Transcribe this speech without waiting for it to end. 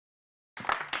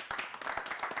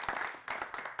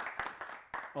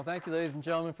Well, thank you, ladies and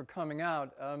gentlemen, for coming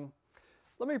out.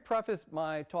 Let me preface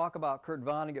my talk about Kurt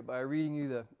Vonnegut by reading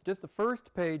you just the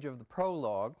first page of the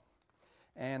prologue,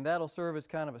 and that'll serve as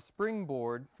kind of a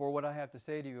springboard for what I have to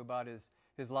say to you about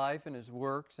his life and his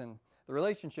works and the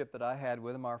relationship that I had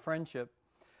with him, our friendship.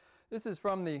 This is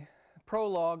from the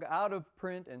prologue, Out of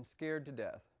Print and Scared to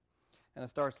Death, and it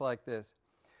starts like this.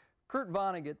 Kurt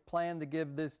Vonnegut planned to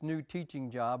give this new teaching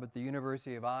job at the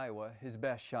University of Iowa his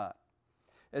best shot.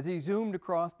 As he zoomed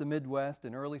across the Midwest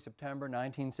in early September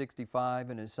 1965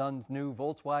 in his son's new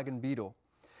Volkswagen Beetle,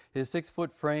 his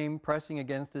 6-foot frame pressing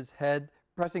his head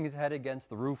against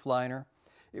the roof liner,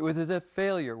 it was as if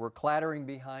failure were clattering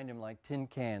behind him like tin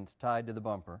cans tied to the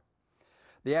bumper.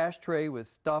 The ashtray was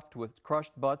stuffed with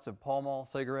crushed butts of Pall Mall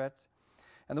cigarettes,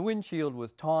 and the windshield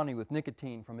was tawny with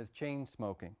nicotine from his chain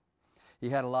smoking.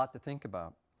 He had a lot to think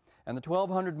about, and the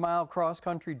 1,200-mile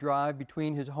cross-country drive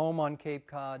between his home on Cape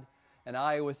Cod and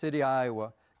Iowa City,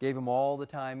 Iowa, gave him all the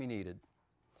time he needed.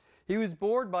 He was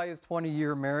bored by his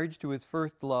 20-year marriage to his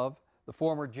first love, the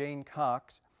former Jane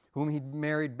Cox, whom he'd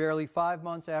married barely 5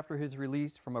 months after his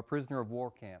release from a prisoner of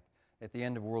war camp at the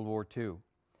end of World War II.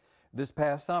 This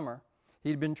past summer,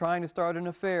 he'd been trying to start an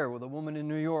affair with a woman in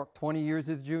New York 20 years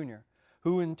his junior,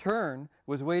 who in turn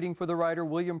was waiting for the writer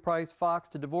William Price Fox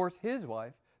to divorce his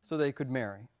wife so they could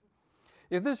marry.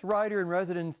 If this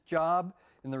writer-in-residence job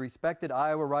in the respected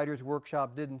Iowa Writers'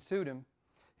 Workshop didn't suit him,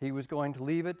 he was going to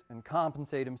leave it and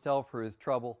compensate himself for his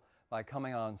trouble by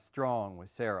coming on strong with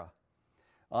Sarah.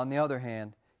 On the other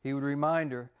hand, he would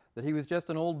remind her that he was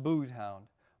just an old booze hound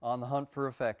on the hunt for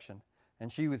affection,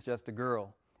 and she was just a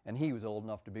girl, and he was old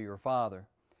enough to be her father.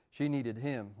 She needed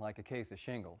him like a case of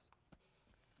shingles.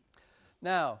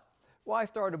 Now, why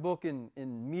start a book in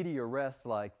media res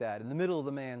like that, in the middle of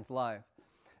the man's life?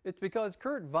 It's because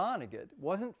Kurt Vonnegut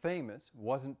wasn't famous,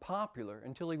 wasn't popular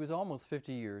until he was almost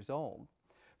 50 years old.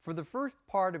 For the first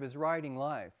part of his writing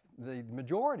life, the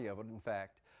majority of it in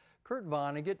fact, Kurt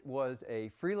Vonnegut was a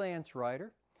freelance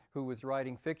writer who was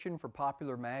writing fiction for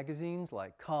popular magazines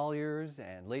like Collier's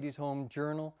and Ladies' Home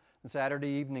Journal and Saturday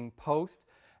Evening Post,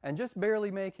 and just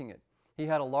barely making it. He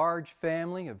had a large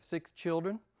family of 6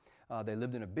 children. They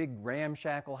lived in a big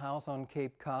ramshackle house on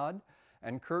Cape Cod,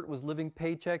 and Kurt was living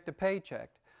paycheck to paycheck.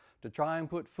 To try and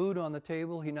put food on the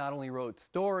table, he not only wrote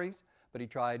stories, but he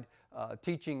tried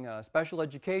teaching special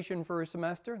education for a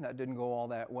semester, and that didn't go all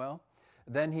that well.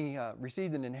 Then he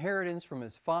received an inheritance from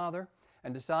his father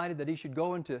and decided that he should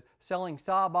go into selling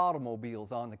Saab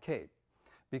automobiles on the Cape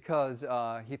because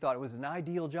he thought it was an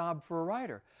ideal job for a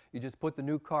writer. You just put the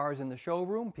new cars in the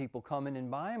showroom, people come in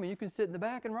and buy them, and you can sit in the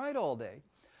back and write all day.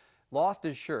 Lost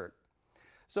his shirt.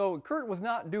 So Kurt was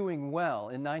not doing well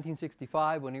in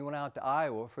 1965 when he went out to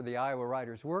Iowa for the Iowa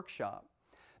Writers' Workshop.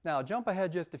 Now, jump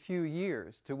ahead just a few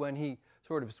years to when he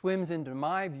sort of swims into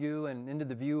my view and into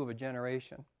the view of a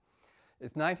generation.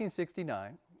 It's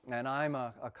 1969, and I'm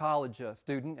a college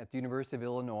student at the University of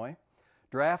Illinois,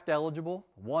 draft eligible,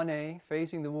 1A,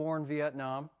 facing the war in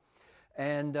Vietnam,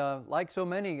 and like so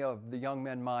many of the young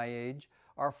men my age,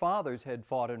 our fathers had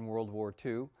fought in World War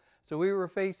II, so we were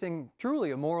facing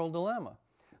truly a moral dilemma.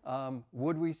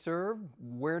 Would we serve?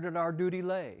 Where did our duty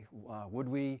lay? Would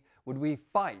we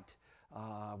fight?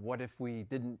 What if we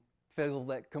didn't feel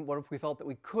that? What if we felt that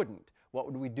we couldn't? What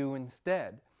would we do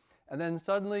instead? And then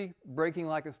suddenly, breaking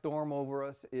like a storm over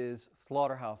us is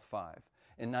Slaughterhouse 5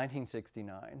 in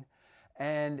 1969,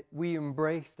 and we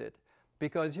embraced it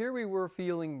because here we were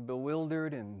feeling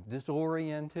bewildered and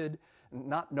disoriented,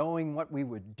 not knowing what we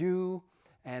would do,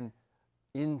 and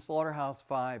in Slaughterhouse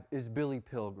 5 is Billy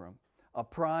Pilgrim, a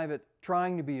private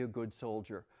trying to be a good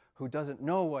soldier who doesn't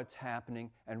know what's happening,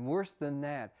 and worse than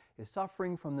that, is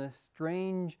suffering from this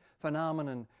strange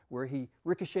phenomenon where he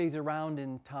ricochets around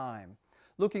in time.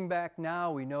 Looking back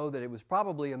now, we know that it was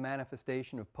probably a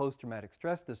manifestation of post-traumatic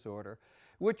stress disorder,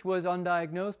 which was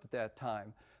undiagnosed at that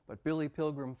time. But Billy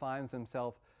Pilgrim finds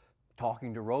himself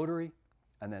talking to Rotary,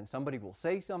 and then somebody will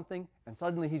say something, and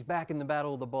suddenly he's back in the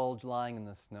Battle of the Bulge lying in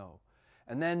the snow.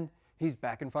 And then he's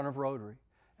back in front of Rotary.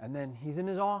 And then he's in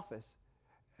his office,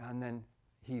 and then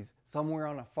he's somewhere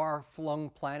on a far-flung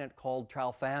planet called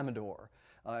Tralfamadore,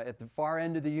 at the far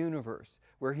end of the universe,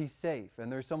 where he's safe,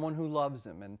 and there's someone who loves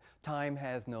him, and time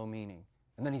has no meaning.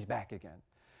 And then he's back again.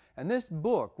 And this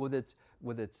book, with its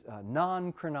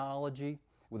non-chronology,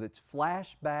 with its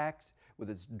flashbacks, with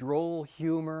its droll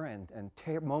humor and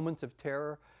moments of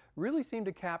terror, really seemed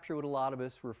to capture what a lot of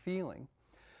us were feeling.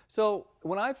 So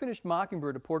when I finished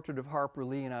Mockingbird, A Portrait of Harper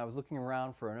Lee, and I was looking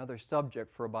around for another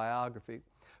subject for a biography,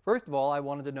 first of all, I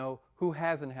wanted to know who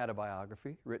hasn't had a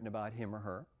biography written about him or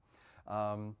her,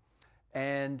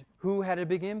 and who had a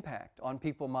big impact on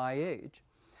people my age.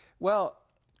 Well,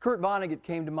 Kurt Vonnegut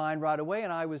came to mind right away,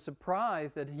 and I was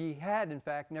surprised that he had, in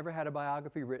fact, never had a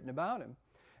biography written about him.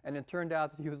 And it turned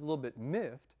out that he was a little bit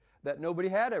miffed that nobody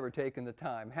had ever taken the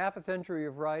time. Half a century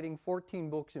of writing, 14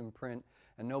 books in print,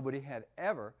 and nobody had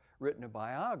ever written a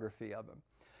biography of him.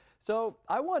 So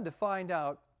I wanted to find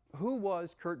out who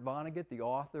was Kurt Vonnegut, the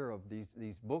author of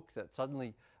these books that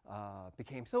suddenly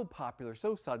became so popular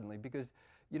so suddenly, because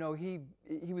you know he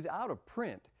was out of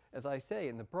print, as I say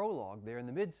in the prologue there, in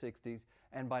the mid-60s,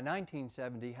 and by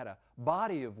 1970 had a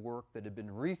body of work that had been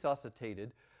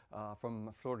resuscitated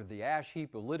from sort of the ash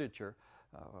heap of literature,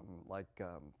 like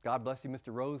God Bless You,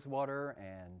 Mr. Rosewater,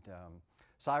 and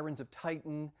Sirens of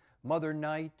Titan, Mother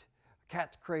Night,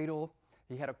 Cat's Cradle.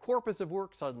 He had a corpus of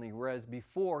work suddenly, whereas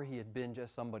before he had been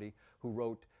just somebody who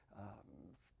wrote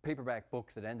paperback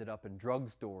books that ended up in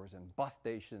drugstores and bus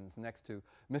stations next to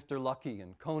Mr. Lucky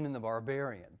and Conan the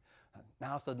Barbarian.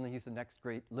 Now suddenly he's the next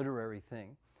great literary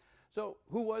thing. So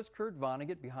who was Kurt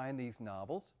Vonnegut behind these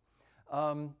novels?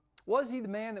 Was he the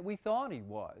man that we thought he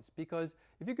was? Because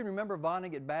if you can remember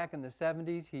Vonnegut back in the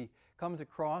 70s, he comes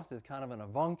across as kind of an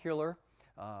avuncular,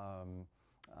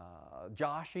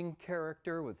 joshing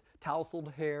character with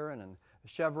tousled hair and a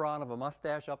chevron of a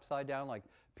mustache upside down like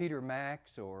Peter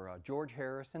Max or George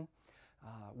Harrison.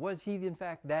 Was he in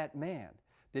fact that man?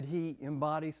 Did he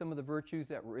embody some of the virtues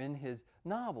that were in his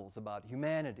novels about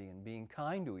humanity and being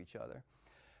kind to each other?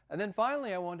 And then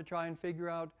finally I wanted to try and figure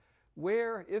out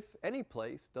where, if any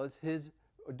place, do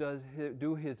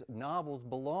his novels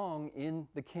belong in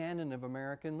the canon of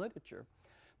American literature?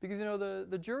 Because you know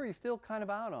the jury's still kind of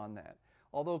out on that.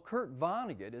 Although Kurt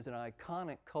Vonnegut is an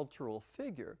iconic cultural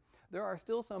figure, there are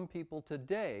still some people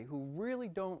today who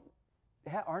really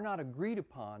are not agreed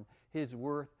upon his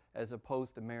worth as a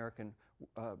post-World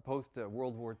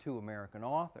War II American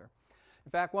author.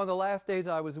 In fact, one of the last days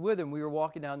I was with him, we were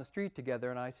walking down the street together,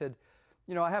 and I said,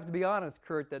 you know, I have to be honest,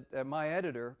 Kurt, that my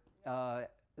editor,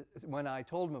 when I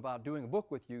told him about doing a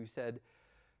book with you, said,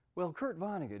 well, Kurt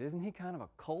Vonnegut, isn't he kind of a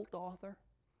cult author?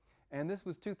 And this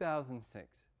was 2006.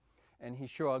 And he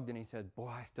shrugged and he said, boy,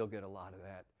 I still get a lot of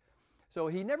that. So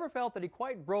he never felt that he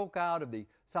quite broke out of the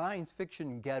science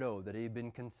fiction ghetto that he had been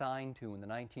consigned to in the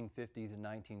 1950s and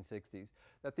 1960s,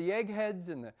 that the eggheads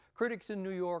and the critics in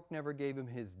New York never gave him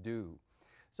his due.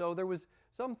 So there was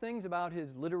some things about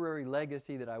his literary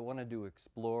legacy that I wanted to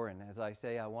explore, and as I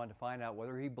say, I wanted to find out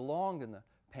whether he belonged in the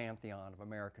pantheon of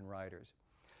American writers.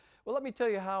 Well, let me tell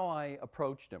you how I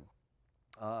approached him.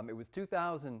 It was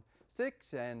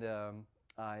 2006, and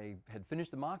I had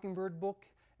finished the Mockingbird book,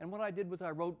 and what I did was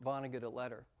I wrote Vonnegut a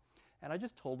letter. And I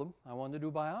just told him I wanted to do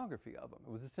a biography of him.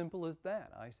 It was as simple as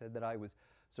that. I said that I was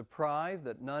surprised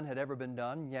that none had ever been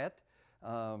done yet,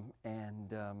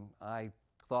 and I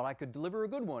thought I could deliver a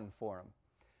good one for him.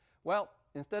 Well,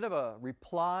 instead of a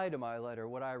reply to my letter,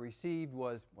 what I received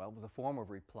was, well, it was a form of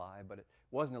reply, but it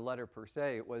wasn't a letter per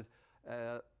se. It was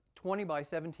a 20 by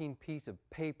 17 piece of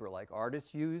paper like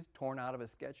artists use, torn out of a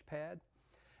sketch pad.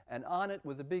 And on it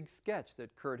was a big sketch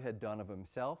that Kurt had done of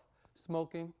himself,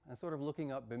 smoking and sort of looking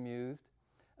up bemused.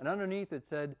 And underneath it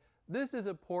said, this is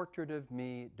a portrait of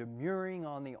me demurring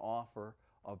on the offer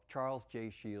of Charles J.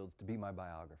 Shields to be my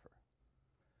biographer.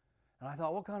 And I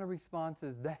thought, what kind of response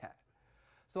is that?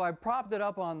 So I propped it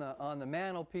up on the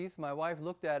mantelpiece. My wife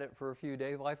looked at it for a few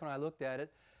days. My wife and I looked at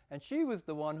it, and she was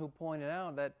the one who pointed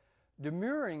out that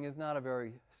demurring is not a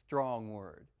very strong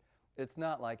word. It's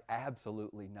not like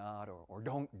absolutely not, or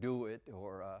don't do it,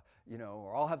 or you know,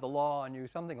 or I'll have the law on you,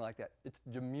 something like that. It's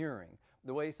demurring.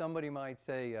 The way somebody might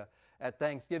say at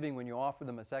Thanksgiving when you offer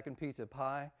them a second piece of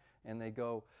pie, and they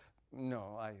go,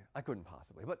 no, I couldn't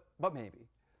possibly, but maybe.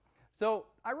 So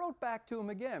I wrote back to him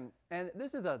again, and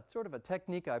this is a sort of a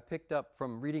technique I picked up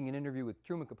from reading an interview with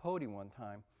Truman Capote one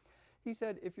time. He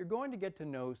said, if you're going to get to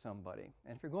know somebody,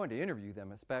 and if you're going to interview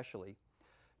them especially,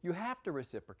 you have to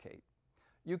reciprocate.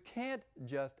 You can't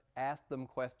just ask them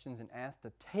questions and ask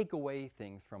to take away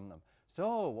things from them.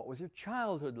 So, what was your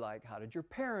childhood like? How did your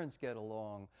parents get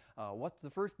along? What's the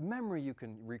first memory you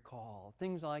can recall?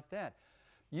 Things like that.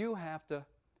 You have to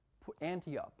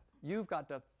ante up. You've got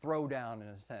to throw down in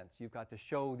a sense. You've got to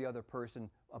show the other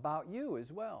person about you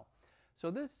as well.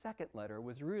 So this second letter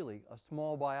was really a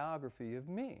small biography of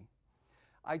me.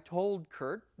 I told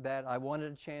Kurt that I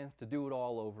wanted a chance to do it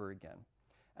all over again.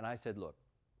 And I said, look,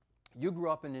 you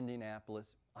grew up in Indianapolis,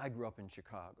 I grew up in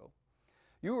Chicago.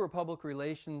 You were a public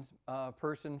relations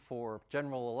person for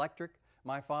General Electric.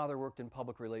 My father worked in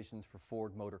public relations for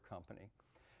Ford Motor Company.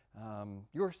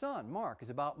 Your son, Mark,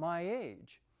 is about my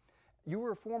age. You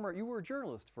were a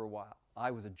journalist for a while.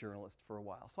 I was a journalist for a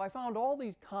while. So I found all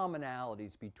these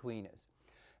commonalities between us.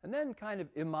 And then kind of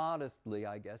immodestly,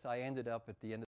 I guess, I ended up at the end of